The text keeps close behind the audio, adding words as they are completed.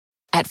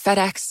At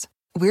FedEx,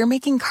 we're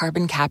making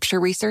carbon capture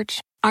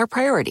research our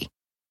priority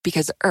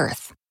because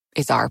Earth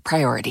is our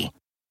priority.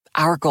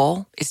 Our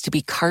goal is to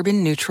be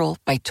carbon neutral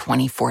by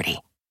 2040.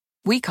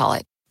 We call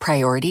it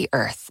Priority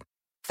Earth.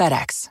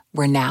 FedEx,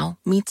 where now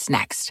meets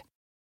next.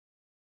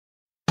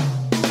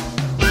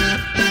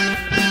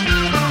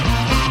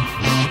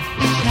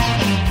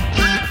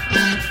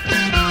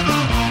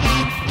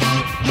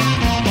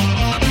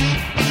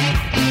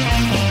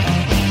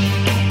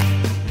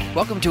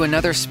 Welcome to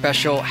another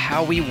special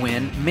How We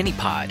Win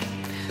mini-pod.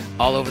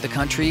 All over the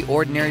country,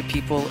 ordinary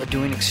people are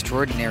doing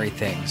extraordinary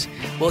things.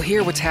 We'll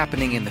hear what's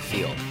happening in the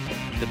field.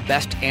 The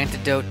best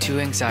antidote to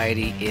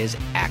anxiety is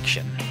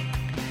action.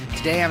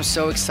 Today, I'm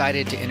so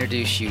excited to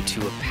introduce you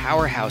to a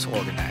powerhouse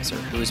organizer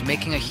who is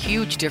making a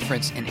huge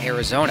difference in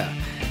Arizona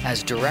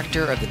as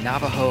director of the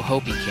Navajo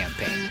Hopi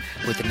campaign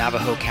with the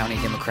Navajo County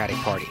Democratic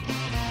Party.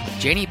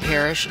 Janie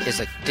Parrish is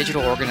a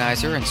digital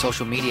organizer and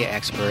social media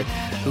expert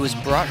who has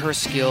brought her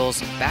skills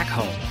back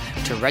home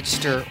to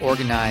register,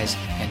 organize,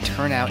 and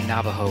turn out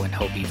Navajo and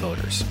Hopi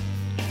voters.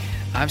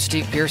 I'm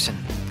Steve Pearson,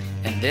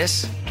 and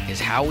this is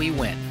How We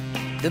Win,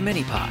 the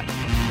mini-pod.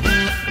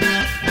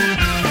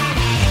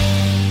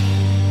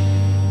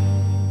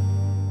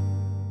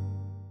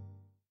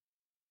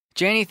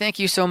 Janie, thank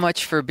you so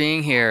much for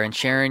being here and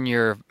sharing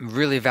your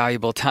really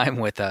valuable time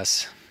with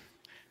us.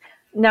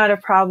 Not a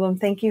problem.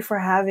 Thank you for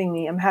having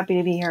me. I'm happy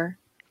to be here.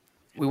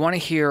 We want to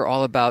hear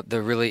all about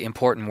the really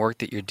important work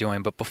that you're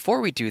doing. But before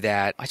we do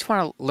that, I just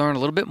want to learn a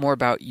little bit more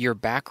about your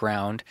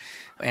background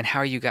and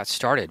how you got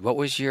started. What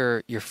was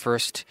your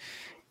first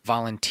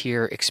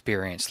volunteer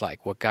experience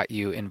like? What got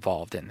you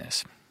involved in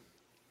this?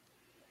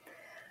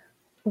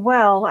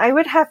 Well, I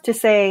would have to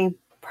say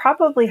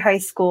probably high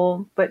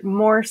school, but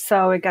more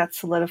so it got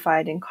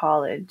solidified in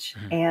college.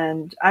 Mm-hmm.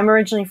 And I'm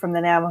originally from the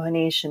Navajo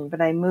Nation,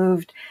 but I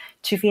moved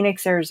to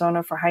Phoenix,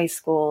 Arizona for high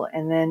school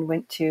and then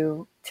went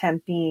to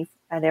Tempe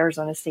at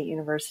Arizona State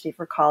University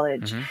for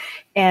college. Mm-hmm.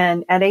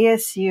 And at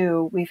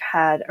ASU, we've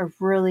had a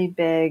really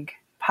big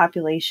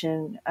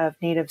population of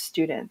Native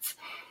students.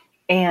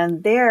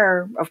 And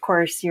there, of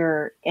course,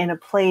 you're in a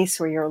place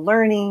where you're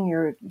learning,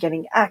 you're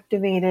getting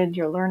activated,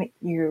 you're learning,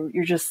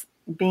 you're just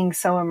being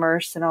so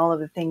immersed in all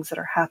of the things that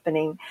are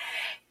happening.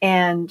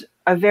 And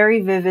a very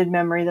vivid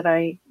memory that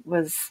I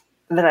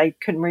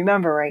couldn't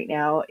remember right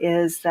now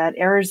is that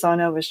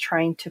Arizona was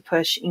trying to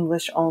push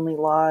English-only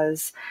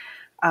laws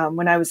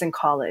when I was in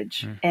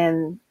college. Mm.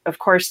 And of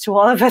course, to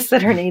all of us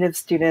that are Native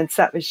students,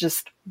 that was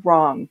just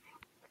wrong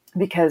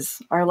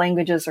because our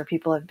languages or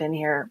people have been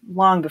here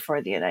long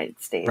before the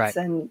United States. Right.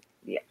 And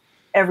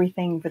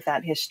everything with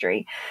that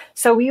history.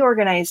 So we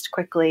organized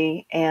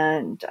quickly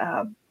and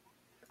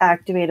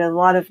activated a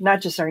lot of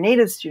not just our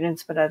Native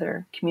students, but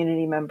other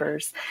community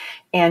members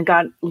and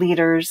got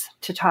leaders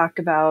to talk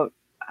about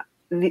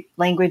the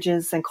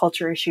languages and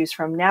culture issues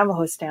from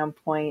Navajo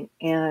standpoint.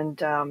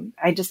 And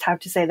I just have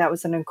to say that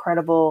was an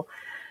incredible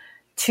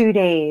 2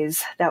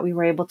 days that we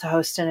were able to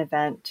host an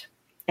event.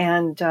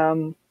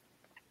 And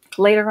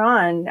later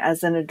on,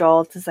 as an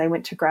adult, as I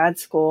went to grad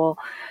school,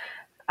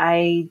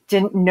 I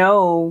didn't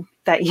know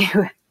that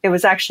it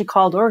was actually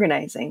called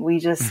organizing. We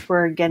just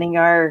were getting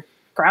our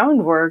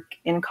groundwork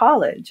in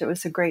college. It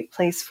was a great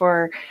place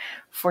for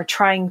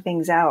trying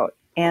things out.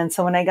 And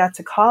so when I got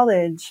to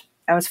college,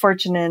 I was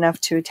fortunate enough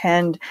to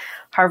attend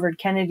Harvard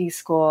Kennedy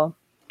School,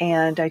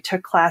 and I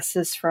took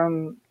classes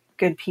from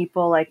good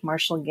people like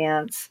Marshall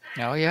Gantz,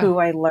 who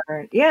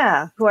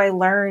I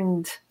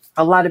learned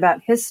a lot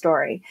about his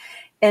story.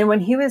 And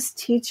when he was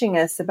teaching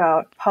us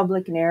about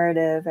public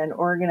narrative and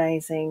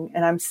organizing,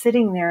 and I'm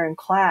sitting there in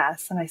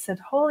class, and I said,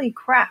 "Holy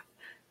crap,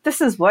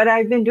 this is what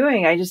I've been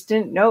doing. I just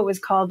didn't know it was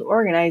called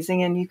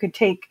organizing, and you could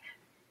take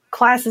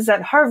classes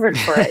at Harvard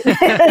for it."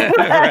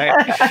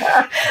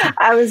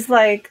 I was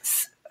like,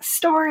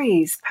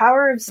 stories,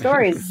 power of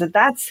stories.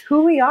 That's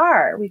who we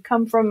are. We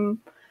come from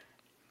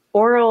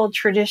oral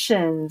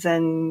traditions.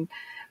 And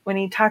when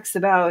he talks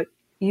about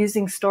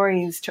using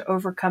stories to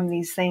overcome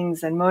these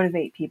things and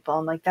motivate people,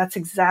 I'm like, that's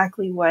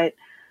exactly what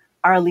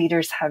our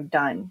leaders have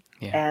done.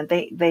 Yeah. And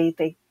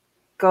they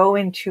go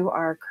into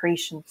our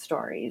creation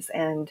stories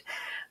and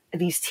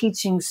these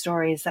teaching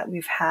stories that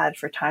we've had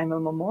for time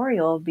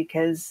immemorial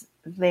because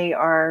they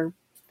are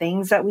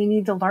things that we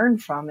need to learn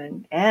from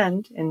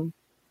and in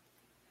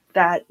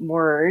that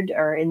word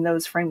or in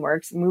those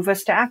frameworks move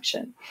us to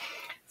action.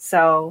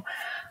 So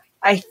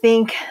I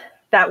think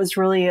that was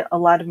really a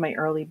lot of my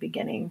early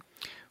beginning.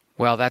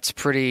 Well, that's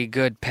pretty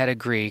good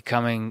pedigree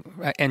coming.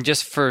 And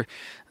just for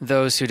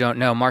those who don't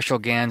know, Marshall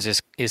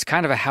Gantz is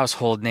kind of a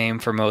household name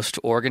for most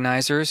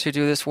organizers who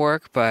do this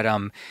work, but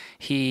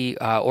he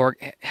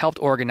helped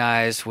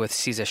organize with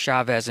Cesar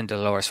Chavez and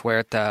Dolores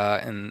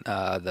Huerta and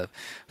the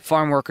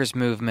farm workers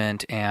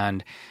movement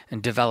and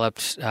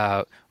developed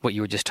what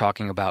you were just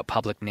talking about,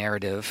 public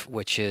narrative,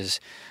 which is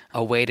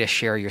a way to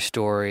share your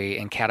story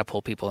and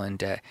catapult people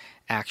into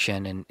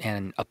action,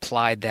 and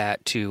applied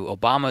that to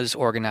Obama's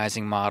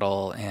organizing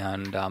model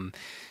and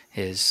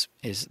is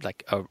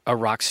like a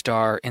rock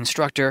star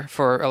instructor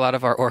for a lot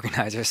of our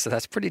organizers. So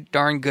that's pretty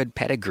darn good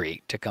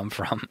pedigree to come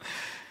from.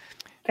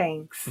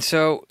 Thanks.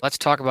 So let's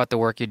talk about the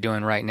work you're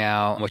doing right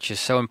now, which is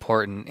so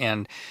important.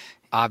 And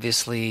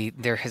obviously,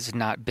 there has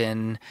not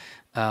been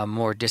a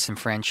more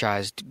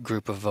disenfranchised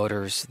group of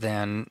voters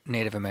than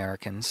Native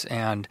Americans.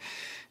 And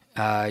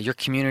your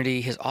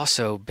community has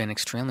also been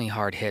extremely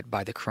hard hit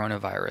by the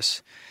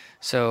coronavirus.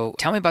 So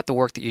tell me about the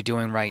work that you're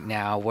doing right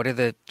now. What are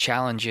the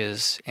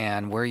challenges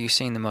and where are you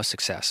seeing the most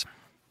success?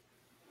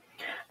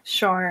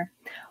 Sure.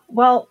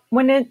 Well,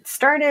 when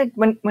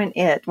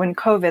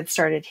COVID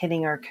started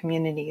hitting our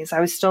communities, I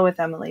was still with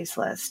Emily's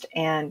List.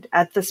 And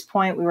at this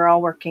point, we were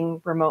all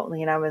working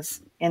remotely and I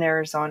was in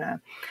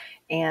Arizona.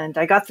 And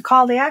I got the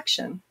call to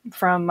action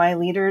from my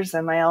leaders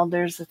and my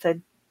elders that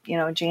said,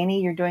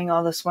 Janie, you're doing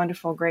all this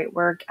wonderful, great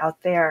work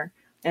out there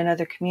in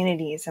other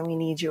communities and we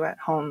need you at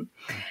home.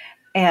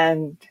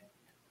 And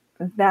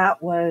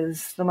that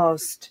was the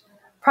most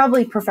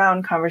probably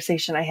profound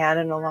conversation I had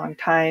in a long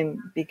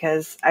time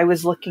because I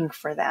was looking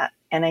for that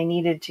and I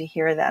needed to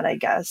hear that, I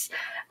guess.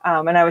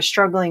 And I was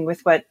struggling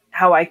with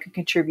how I could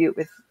contribute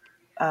with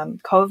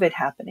COVID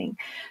happening.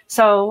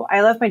 So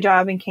I left my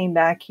job and came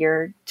back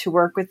here to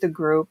work with the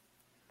group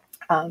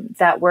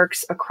that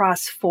works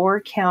across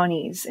 4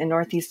 counties in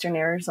northeastern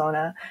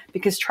Arizona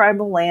because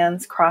tribal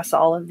lands cross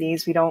all of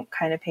these. We don't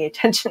kind of pay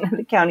attention to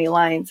the county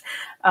lines.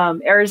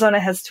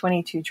 Arizona has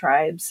 22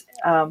 tribes,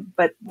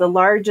 but the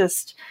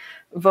largest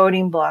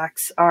voting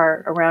blocks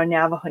are around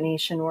Navajo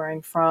Nation, where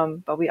I'm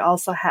from, but we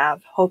also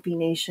have Hopi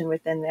Nation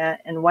within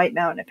that and White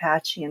Mountain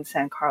Apache and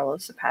San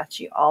Carlos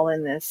Apache all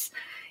in this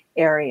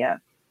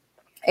area.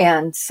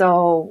 And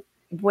so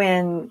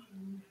when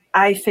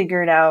I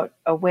figured out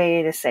a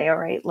way to say, all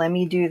right, let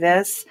me do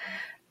this.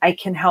 I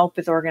can help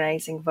with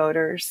organizing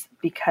voters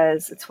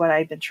because it's what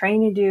I've been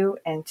trained to do.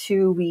 And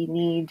 2, we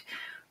need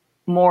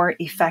more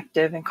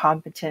effective and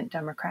competent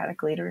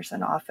Democratic leaders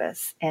in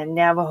office. And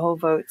Navajo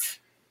votes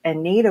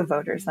and Native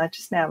voters, not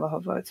just Navajo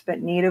votes,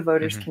 but Native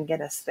voters can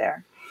get us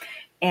there.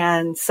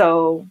 And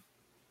so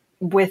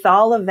with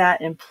all of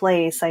that in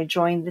place, I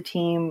joined the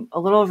team a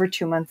little over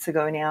 2 months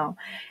ago now.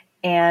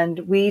 And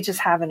we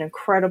just have an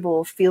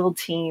incredible field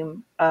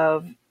team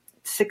of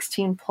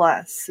 16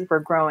 plus, we're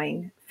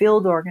growing,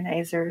 field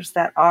organizers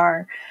that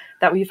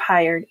we've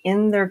hired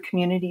in their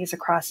communities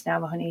across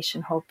Navajo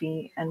Nation,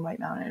 Hopi, and White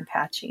Mountain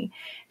Apache.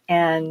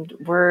 And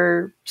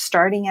we're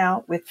starting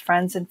out with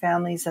friends and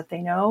families that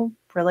they know,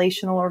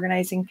 relational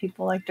organizing,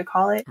 people like to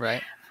call it.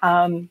 Right.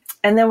 And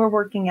then we're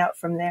working out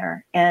from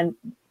there. And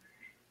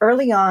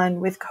early on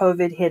with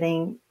COVID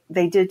hitting,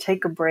 they did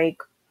take a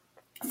break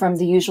from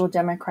the usual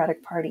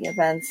Democratic Party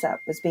events that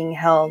was being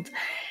held.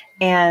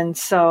 And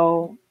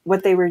so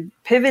what they were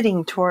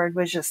pivoting toward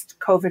was just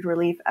COVID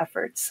relief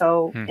efforts.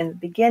 So in the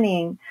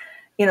beginning,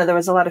 there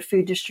was a lot of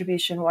food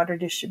distribution, water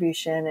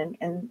distribution,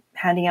 and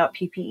handing out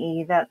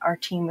PPE that our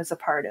team was a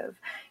part of,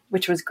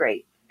 which was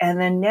great. And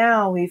then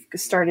now we've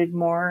started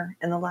more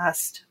in the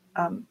last,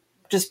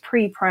 just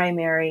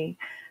pre-primary,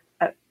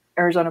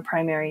 Arizona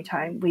primary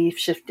time, we've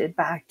shifted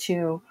back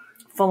to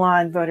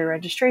full-on voter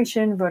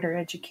registration, voter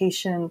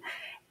education,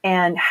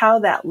 and how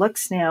that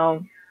looks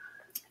now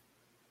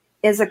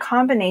is a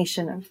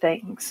combination of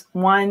things.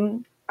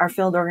 One, our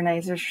field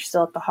organizers are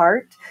still at the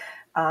heart.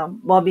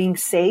 While being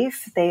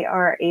safe, they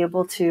are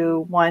able to,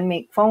 one,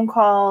 make phone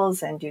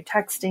calls and do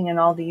texting and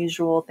all the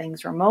usual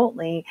things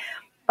remotely.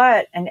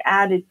 But an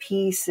added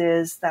piece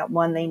is that,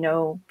 one, they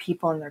know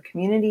people in their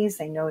communities,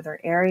 they know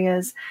their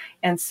areas,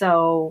 and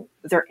so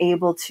they're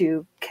able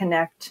to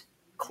connect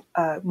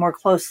more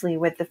closely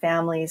with the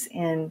families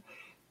in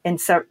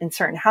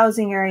certain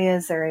housing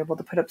areas. They're able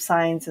to put up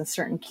signs in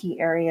certain key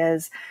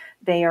areas.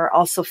 They are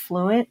also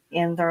fluent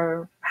in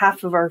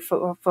half of our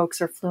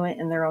folks are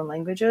fluent in their own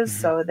languages,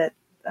 so that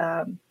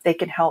they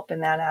can help in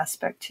that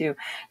aspect too.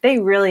 They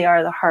really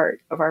are the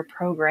heart of our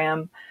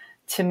program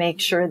to make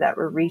sure that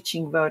we're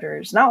reaching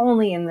voters, not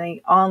only in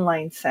the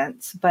online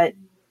sense, but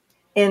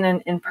in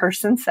an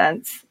in-person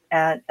sense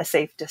at a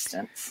safe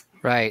distance.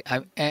 Right.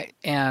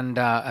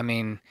 I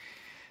mean,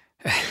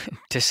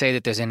 to say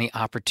that there's any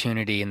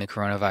opportunity in the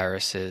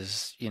coronavirus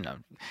is,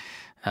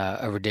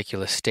 a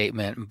ridiculous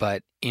statement.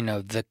 But,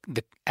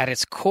 at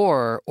its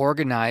core,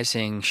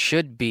 organizing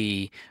should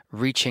be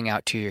reaching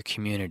out to your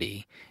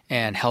community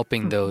and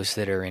helping those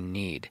that are in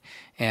need.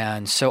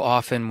 And so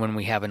often when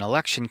we have an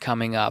election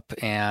coming up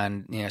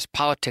and there's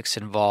politics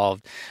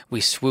involved,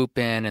 we swoop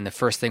in and the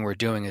first thing we're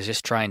doing is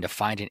just trying to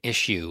find an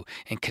issue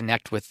and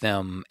connect with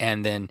them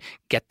and then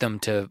get them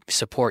to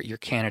support your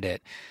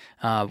candidate.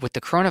 With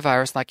the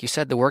coronavirus, like you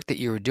said, the work that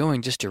you were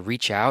doing just to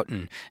reach out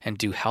and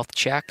do health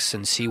checks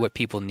and see what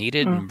people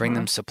needed and bring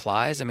them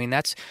supplies, I mean,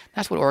 that's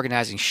what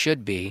organizing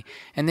should be.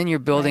 And then you're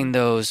building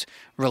those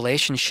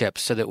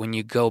relationships so that when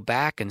you go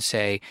back and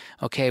say,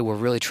 okay, we're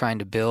really trying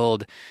to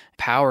build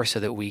power so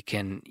that we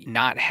can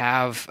not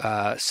have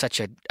such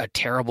a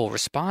terrible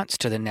response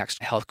to the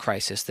next health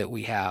crisis that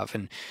we have,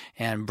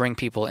 and bring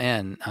people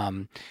in,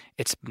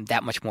 it's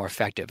that much more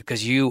effective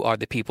because you are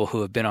the people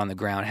who have been on the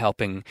ground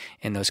helping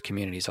in those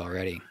communities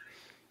already.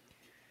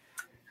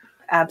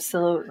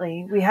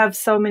 Absolutely. We have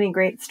so many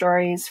great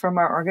stories from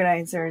our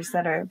organizers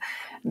that have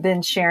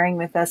been sharing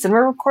with us, and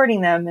we're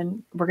recording them,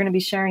 and we're going to be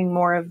sharing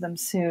more of them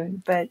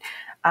soon. But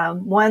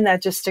one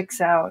that just sticks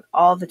out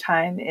all the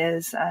time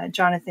is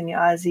Jonathan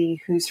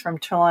Yazzie, who's from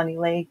Trelawney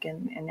Lake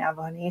in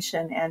Navajo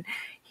Nation, and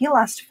he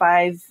lost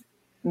 5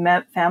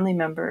 family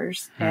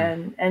members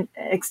and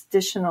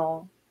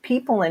additional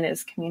people in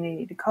his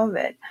community to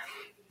COVID.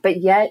 But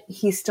yet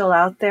he's still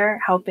out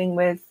there helping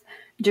with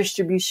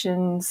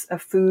distributions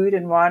of food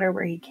and water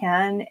where he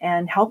can,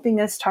 and helping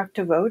us talk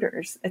to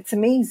voters. It's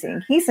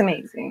amazing. He's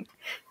amazing.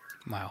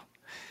 Wow.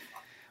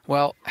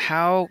 Well,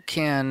 how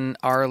can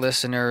our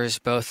listeners,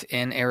 both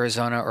in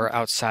Arizona or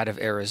outside of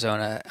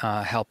Arizona,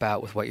 help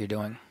out with what you're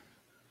doing?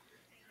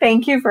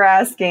 Thank you for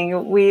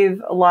asking.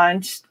 We've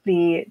launched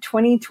the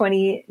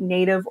 2020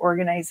 Native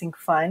Organizing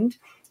Fund.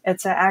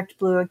 It's an Act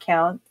Blue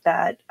account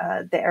that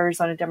the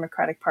Arizona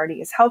Democratic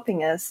Party is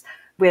helping us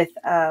with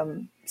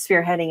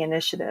spearheading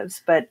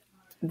initiatives. But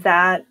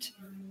that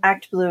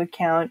Act Blue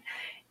account,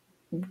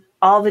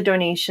 all the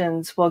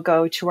donations will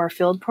go to our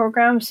field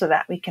program so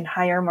that we can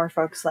hire more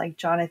folks like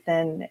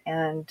Jonathan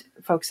and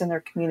folks in their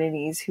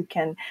communities who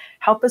can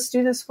help us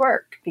do this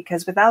work.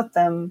 Because without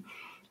them,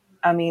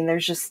 I mean,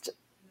 there's just,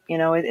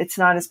 it's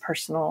not as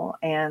personal,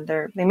 and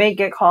they may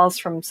get calls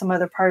from some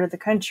other part of the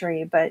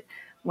country, but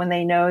when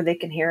they know they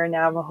can hear a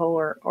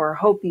Navajo or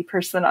Hopi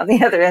person on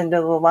the other end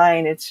of the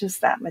line, it's just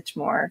that much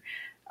more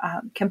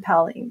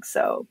compelling.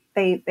 So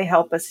they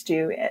help us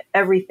do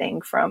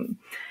everything from,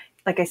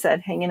 like I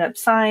said, hanging up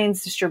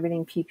signs,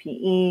 distributing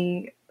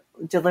PPE,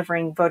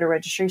 delivering voter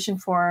registration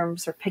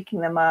forms, or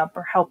picking them up,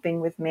 or helping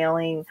with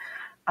mailing.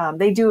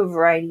 They do a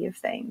variety of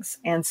things.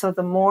 And so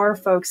the more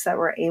folks that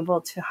we're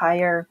able to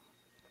hire,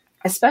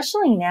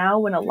 especially now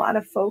when a lot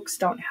of folks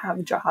don't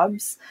have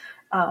jobs,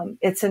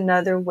 it's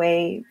another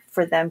way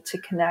for them to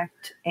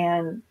connect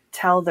and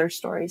tell their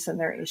stories and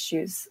their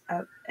issues,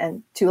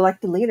 and to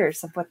elected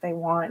leaders of what they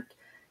want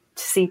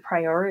to see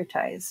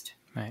prioritized.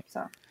 Right.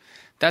 So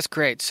that's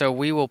great. So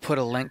we will put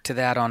a link to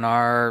that on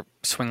our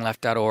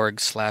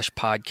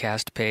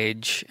swingleft.org/podcast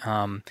page.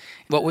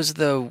 What was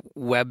the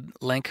web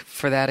link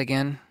for that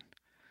again?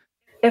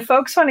 If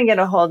folks want to get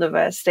a hold of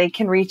us, they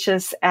can reach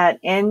us at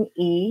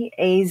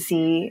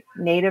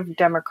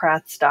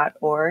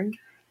neaznativedemocrats.org,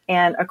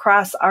 and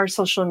across our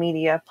social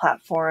media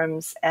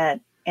platforms at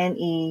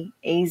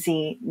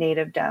NEAZ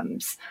Native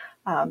Dems.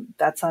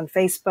 That's on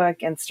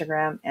Facebook,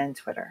 Instagram, and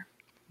Twitter.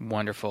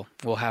 Wonderful.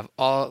 We'll have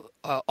all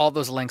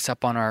those links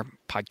up on our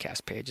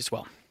podcast page as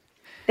well.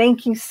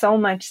 Thank you so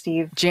much,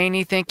 Steve.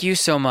 Janie, thank you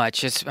so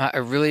much. I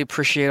really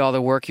appreciate all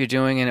the work you're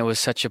doing, and it was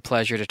such a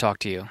pleasure to talk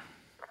to you.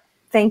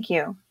 Thank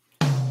you.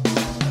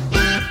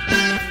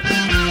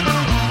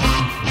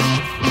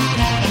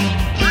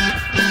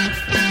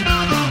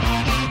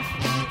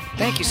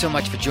 Thank you so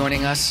much for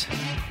joining us.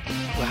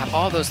 We'll have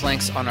all those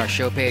links on our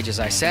show page, as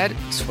I said,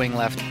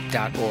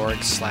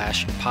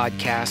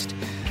 swingleft.org/podcast.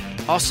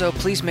 Also,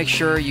 please make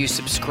sure you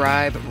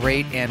subscribe,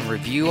 rate, and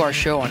review our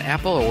show on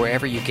Apple or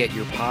wherever you get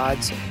your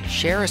pods.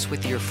 Share us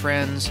with your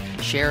friends.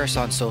 Share us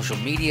on social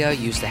media.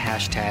 Use the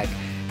hashtag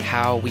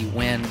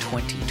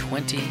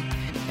HowWeWin2020.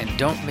 And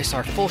don't miss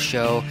our full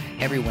show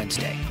every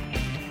Wednesday.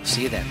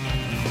 See you then.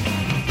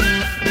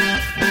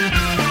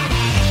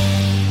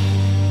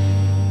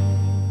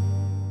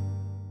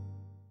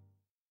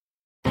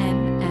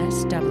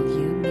 MSW